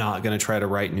 I'm not going to try to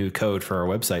write new code for our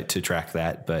website to track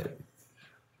that, but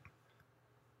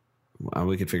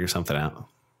we could figure something out.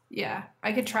 Yeah,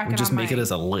 I could track it. Just make it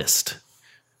as a list.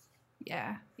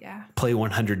 Yeah. Play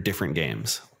 100 different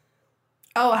games.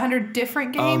 Oh, 100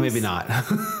 different games? Oh, maybe not.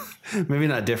 Maybe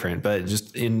not different, but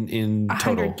just in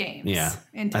total. 100 games. Yeah.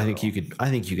 In total. I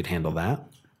think you could handle that.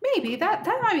 Maybe that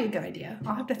might be a good idea.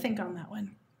 I'll have to think on that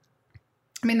one.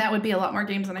 I mean, that would be a lot more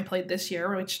games than I played this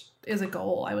year, which is a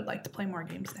goal. I would like to play more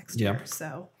games next year.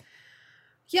 So,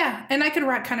 yeah, and I could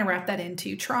kind of wrap that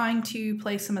into trying to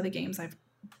play some of the games that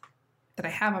I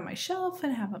have on my shelf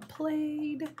and haven't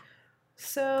played.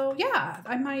 So, yeah,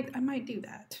 I might do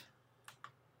that.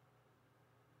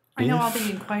 I know all the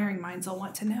inquiring minds will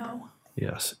want to know.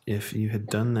 Yes, if you had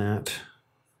done that.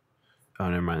 Oh,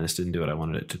 never mind. This didn't do what I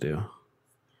wanted it to do.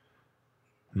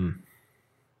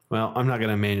 Well, I'm not going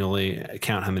to manually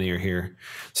count how many are here.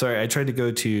 Sorry, I tried to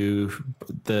go to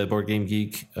the Board Game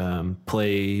Geek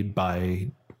play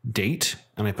by date,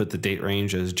 and I put the date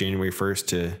range as January 1st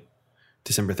to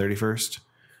December 31st.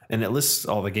 And it lists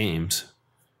all the games,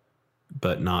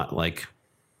 but not like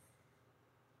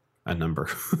a number.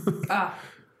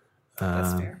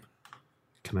 That's fair.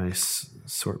 Can I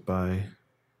sort by?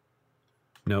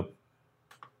 Nope.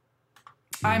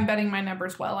 I'm betting my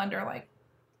number's well under like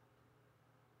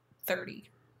 30.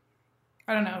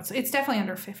 I don't know. It's definitely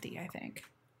under 50, I think.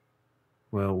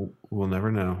 Well, we'll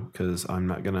never know because I'm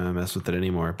not going to mess with it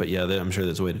anymore. But yeah, I'm sure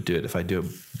there's a way to do it if I do it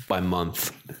by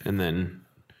month and then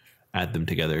add them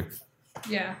together.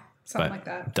 Yeah, something like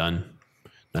that. Done.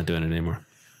 Not doing it anymore.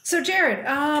 So, Jared,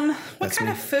 what kind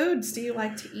of foods do you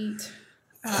like to eat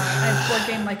at board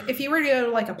game? Like, if you were to go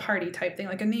to like a party type thing,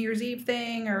 like a New Year's Eve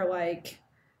thing, or like,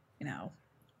 what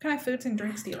kind of foods and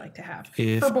drinks do you like to have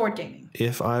for board gaming?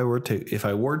 If I were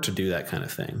to do that kind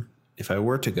of thing, if I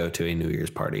were to go to a New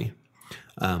Year's party,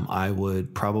 I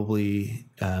would probably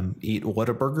eat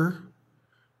Whataburger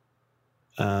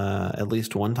at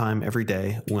least one time every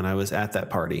day when I was at that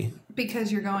party.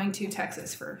 Because you're going to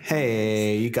Texas for...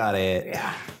 Hey, you got it.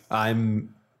 Yeah.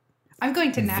 I'm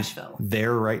going to Nashville.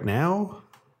 There right now?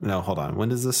 No, hold on. When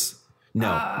does this...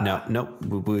 No.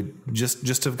 We would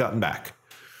just have gotten back.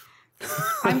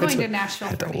 I'm going to Nashville.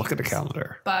 I had to look at the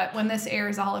calendar. But when this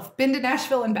airs, I'll have been to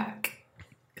Nashville and back.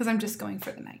 Because I'm just going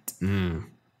for the night.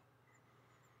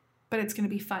 But it's going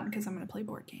to be fun because I'm going to play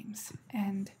board games.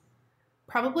 And...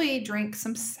 probably drink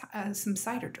some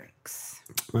cider drinks.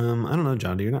 I don't know,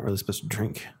 John. You're not really supposed to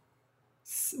drink.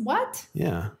 What?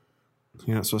 Yeah.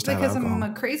 You're not supposed to have alcohol. Because I'm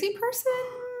a crazy person?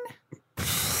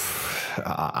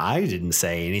 I didn't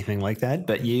say anything like that,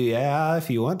 but if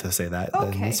you want to say that,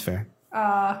 then that's fair.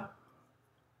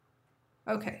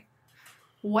 Okay.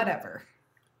 Whatever.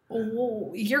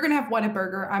 You're going to have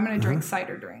Whataburger. I'm going to drink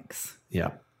cider drinks.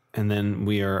 Yeah. And then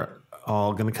we are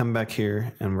all going to come back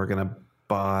here and we're going to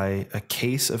buy a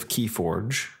case of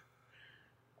Keyforge.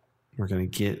 We're going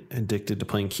to get addicted to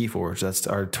playing Keyforge. That's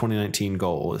our 2019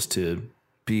 goal, is to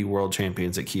be world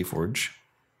champions at Keyforge.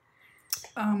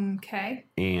 Okay.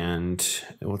 And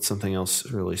what's something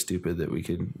else really stupid that we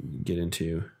could get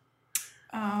into?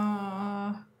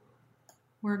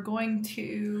 We're going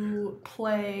to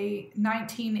play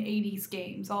 1980s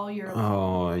games all year long.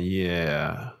 Oh,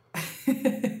 yeah.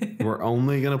 We're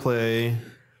only going to play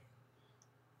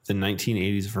the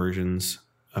 1980s versions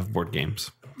of board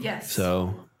games. Yes.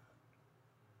 So,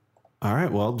 all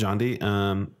right. Well, John D,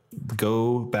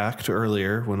 go back to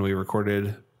earlier when we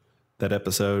recorded that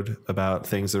episode about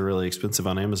things that are really expensive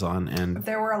on Amazon, and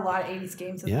there were a lot of 80s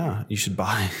games. You should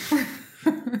buy.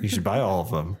 You should buy all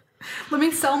of them. Let me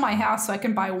sell my house so I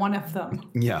can buy one of them.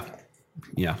 Yeah.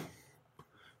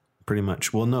 Pretty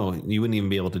much. Well, no, you wouldn't even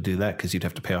be able to do that because you'd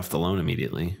have to pay off the loan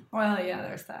immediately. Well, yeah,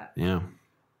 there's that. Yeah.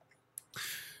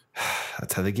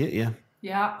 That's how they get you.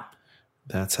 Yeah.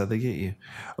 That's how they get you.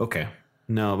 Okay.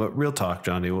 No, but real talk,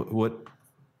 Johnny, what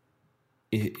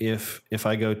if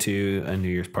I go to a New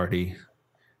Year's party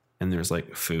and there's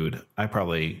like food, I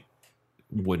probably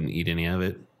wouldn't eat any of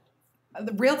it.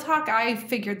 The real talk, I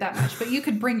figured that much, but you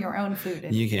could bring your own food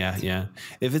in. Yeah.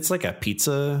 If it's like a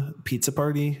pizza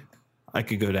party, I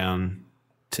could go down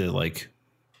to like,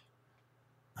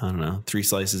 I don't know, 3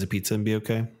 slices of pizza and be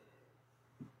okay.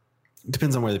 It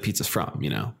depends on where the pizza's from,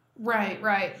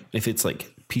 Right. If it's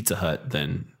like Pizza Hut,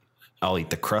 then I'll eat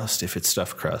the crust if it's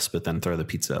stuffed crust, but then throw the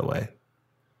pizza away.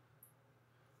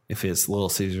 If it's Little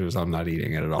Caesars, I'm not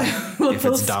eating it at all. If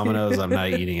it's Domino's, I'm not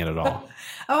eating it at all.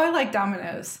 Oh, I like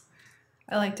Domino's.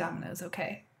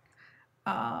 Okay.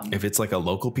 If it's like a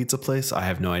local pizza place, I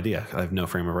have no idea. I have no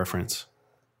frame of reference.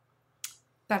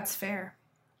 That's fair.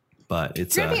 But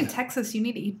it's. If you're gonna be in Texas, you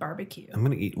need to eat barbecue. I'm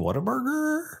gonna eat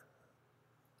Whataburger.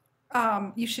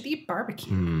 You should eat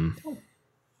barbecue. Oh.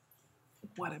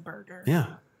 Whataburger.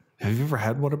 Yeah. Have you ever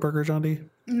had Whataburger, John D?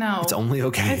 No. It's only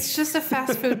okay. It's just a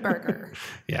fast food burger.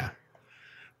 Yeah,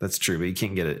 that's true, but you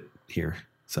can't get it here.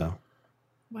 So.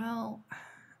 Well,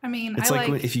 I mean, it's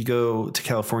like if you go to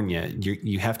California,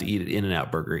 you have to eat an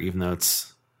In-N-Out burger, even though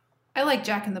it's. I like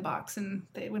Jack in the Box, and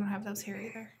we don't have those here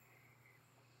either.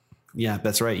 Yeah,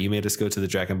 that's right. You made us go to the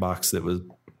Jack in the Box that was.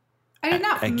 I did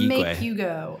not make you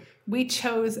go. We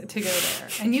chose to go there,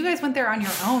 and you guys went there on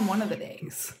your own one of the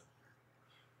days.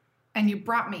 And you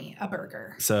brought me a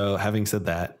burger. So, having said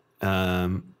that,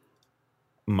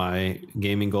 my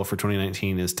gaming goal for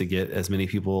 2019 is to get as many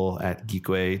people at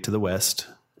Geekway to the West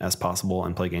as possible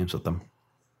and play games with them.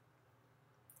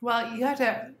 Well, you have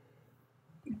to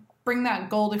bring that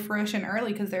goal to fruition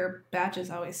early because their badges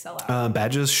always sell out.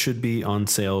 Badges should be on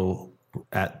sale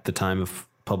at the time of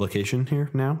publication here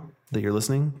now that you're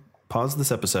listening. Pause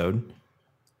this episode.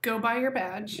 Go buy your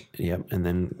badge. Yep. And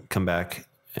then come back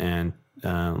and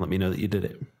let me know that you did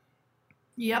it.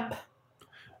 Yep.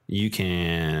 You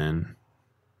can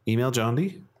email John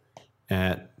D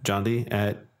at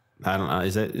I don't know.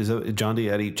 Is that John D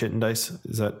at Eat Chit and Dice?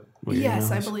 Is that what your Yes,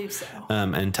 email I is? believe so.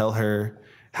 And tell her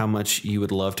how much you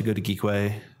would love to go to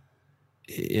Geekway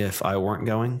if I weren't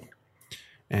going.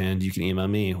 And you can email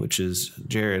me, which is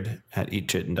Jared at Eat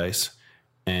Chit and Dice.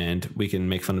 And we can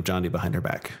make fun of John D behind her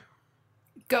back.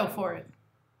 Go for it.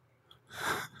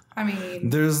 I mean,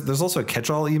 there's also a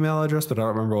catch-all email address, but I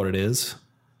don't remember what it is.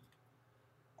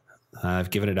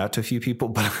 I've given it out to a few people,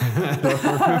 but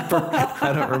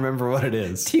I don't remember what it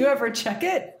is. Do you ever check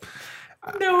it?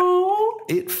 No.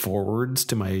 It forwards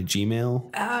to my Gmail.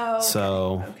 Oh. Okay.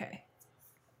 So okay.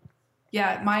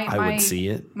 Yeah, I would see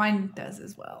it. Mine does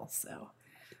as well. So,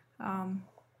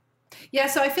 yeah.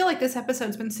 So I feel like this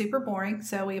episode's been super boring.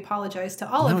 So we apologize to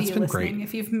all of you listening. Great.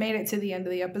 If you've made it to the end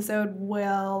of the episode,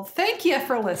 well, thank you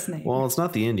for listening. Well, it's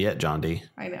not the end yet, John D.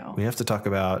 I know. We have to talk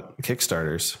about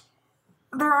Kickstarters.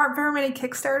 There aren't very many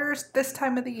Kickstarters this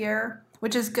time of the year,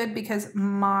 which is good because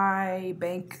my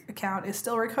bank account is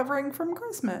still recovering from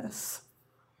Christmas.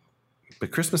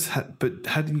 But Christmas, how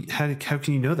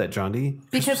can you know that, John D?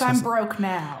 Because I'm broke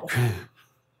now.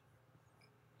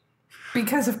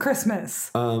 Because of Christmas.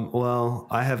 Well,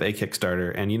 I have a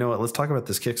Kickstarter, and you know what? Let's talk about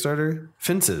this Kickstarter.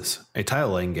 Fences, a tile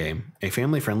laying game, a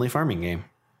family-friendly farming game.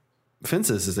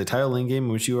 Fences is a tile laying game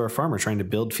in which you are a farmer trying to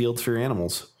build fields for your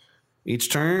animals.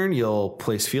 Each turn, you'll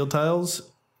place field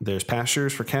tiles. There's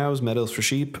pastures for cows, meadows for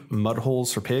sheep, mud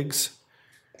holes for pigs.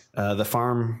 The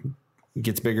farm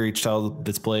gets bigger each tile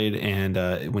that's played, and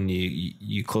when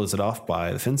you close it off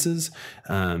by the fences,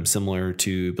 similar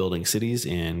to building cities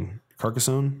in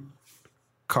Carcassonne.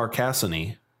 How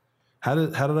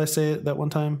did I say it that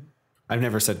one time? I've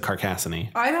never said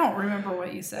Carcassonne. I don't remember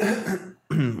what you said.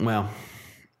 Well,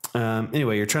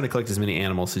 anyway, you're trying to collect as many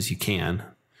animals as you can.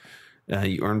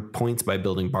 You earn points by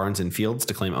building barns and fields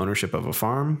to claim ownership of a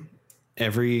farm.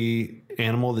 Every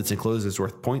animal that's enclosed is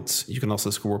worth points. You can also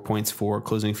score points for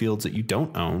closing fields that you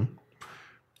don't own.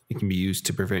 It can be used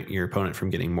to prevent your opponent from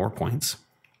getting more points.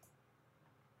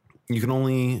 You can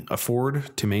only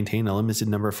afford to maintain a limited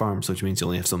number of farms, which means you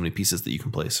only have so many pieces that you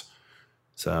can place.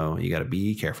 So you got to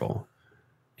be careful.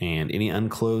 And any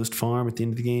unclosed farm at the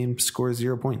end of the game scores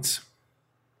 0 points.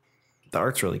 The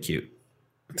art's really cute.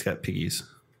 It's got piggies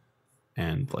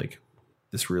and like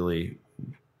this really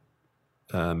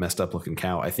messed up looking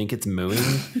cow. I think it's mooing.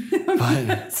 But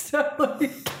messed up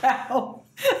looking cow.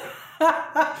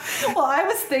 Well, I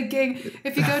was thinking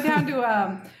if you go down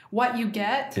to what you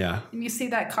get, yeah, and you see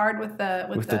that card with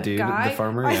the dude, guy, the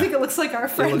farmer. I yeah. think it looks like our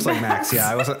friend. It looks Max. like Max. Yeah,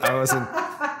 I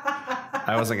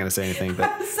wasn't going to say anything, but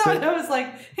I was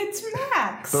like, it's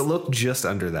Max. But look just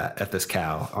under that at this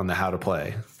cow on the how to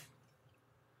play.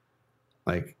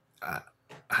 Like,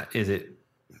 is it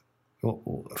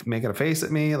making a face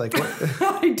at me? Like,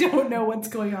 what? I don't know what's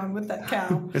going on with that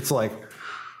cow. It's like,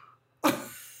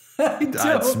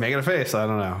 it's making a face. I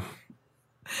don't know.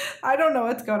 I don't know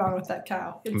what's going on with that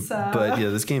cow. It's but yeah,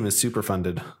 this game is super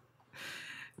funded.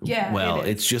 Yeah. Well,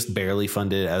 it's just barely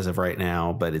funded as of right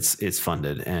now, but it's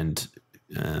funded, and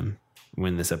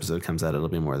when this episode comes out, it'll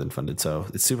be more than funded. So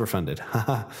it's super funded.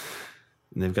 And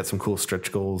they've got some cool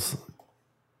stretch goals,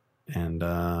 and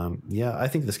yeah, I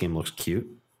think this game looks cute.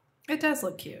 It does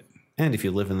look cute. And if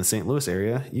you live in the St. Louis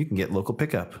area, you can get local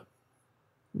pickup.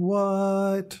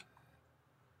 What?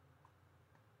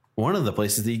 One of the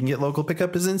places that you can get local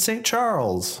pickup is in St.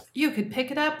 Charles. You could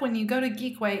pick it up when you go to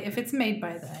Geekway if it's made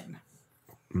by then.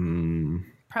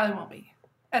 Probably won't be.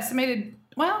 Estimated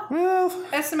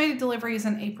delivery is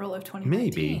in April of 2019.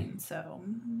 Maybe. So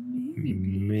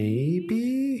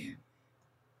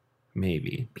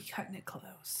maybe. Be cutting it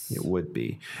close. It would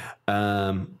be.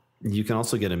 You can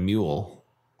also get a mule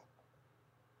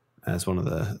as one of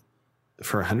the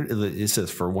for $100. It says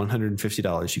for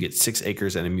 $150 you get 6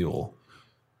 acres and a mule.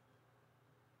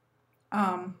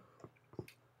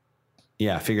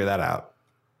 Yeah, figure that out.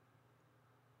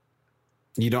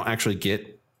 You don't actually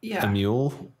get a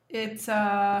mule. That's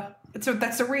a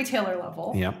retailer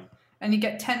level. Yep. And you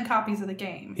get 10 copies of the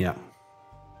game. Yep.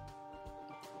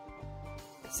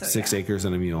 So, 6 acres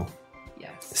and a mule.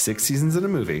 Yes. 6 seasons in a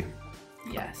movie.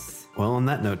 Yes. Well, on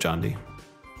that note, John D.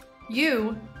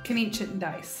 You can eat shit and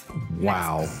dice.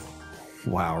 Wow.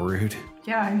 Wow, rude.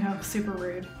 Yeah, I know. Super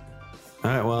rude. All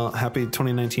right, well, happy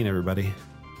 2019, everybody.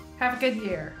 Have a good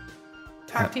year.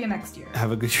 Talk to you next year.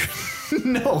 Have a good year.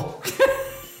 No.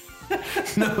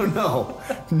 No.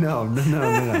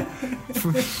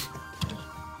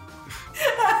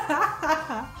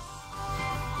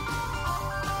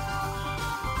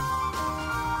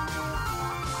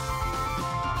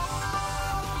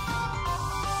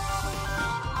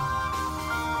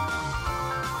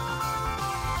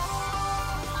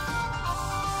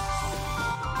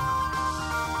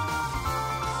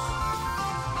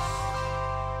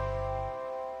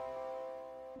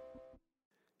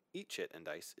 Eat Shit and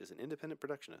Dice is an independent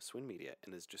production of Swin Media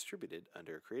and is distributed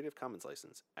under a Creative Commons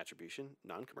license. Attribution,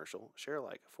 non-commercial, share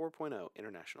alike 4.0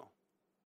 international.